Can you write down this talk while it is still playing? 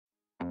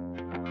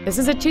This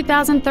is a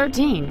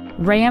 2013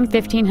 Ram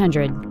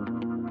 1500.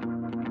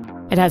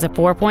 It has a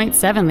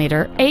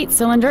 4.7-liter,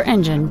 8-cylinder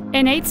engine,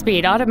 an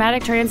 8-speed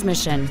automatic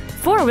transmission,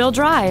 4-wheel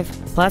drive.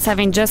 Plus,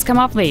 having just come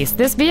off lease,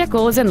 this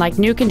vehicle is in like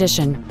new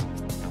condition.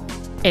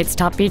 Its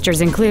top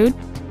features include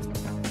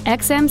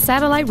XM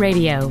satellite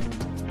radio,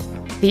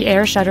 the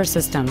air shutter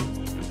system,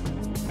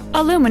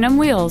 aluminum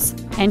wheels,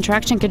 and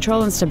traction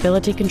control and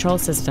stability control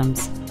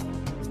systems.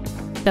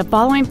 The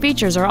following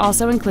features are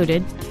also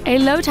included: a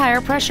low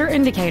tire pressure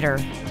indicator,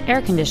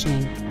 air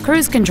conditioning,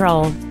 cruise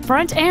control,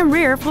 front and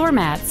rear floor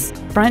mats,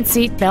 front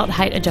seat belt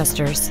height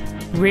adjusters,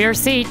 rear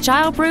seat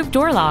child-proof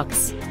door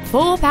locks,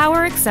 full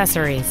power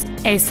accessories,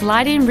 a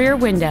sliding rear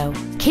window,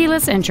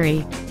 keyless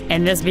entry,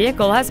 and this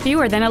vehicle has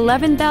fewer than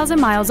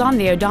 11,000 miles on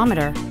the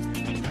odometer.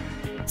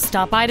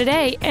 Stop by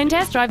today and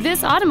test drive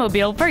this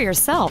automobile for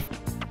yourself.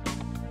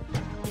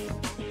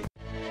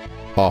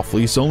 Off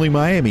Lease Only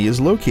Miami is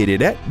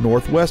located at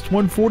Northwest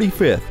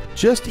 145th,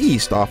 just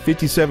east off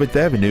 57th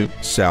Avenue,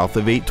 south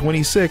of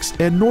 826,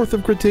 and north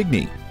of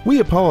Cretigny. We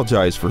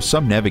apologize for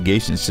some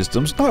navigation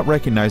systems not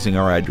recognizing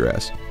our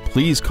address.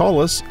 Please call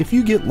us if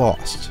you get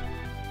lost.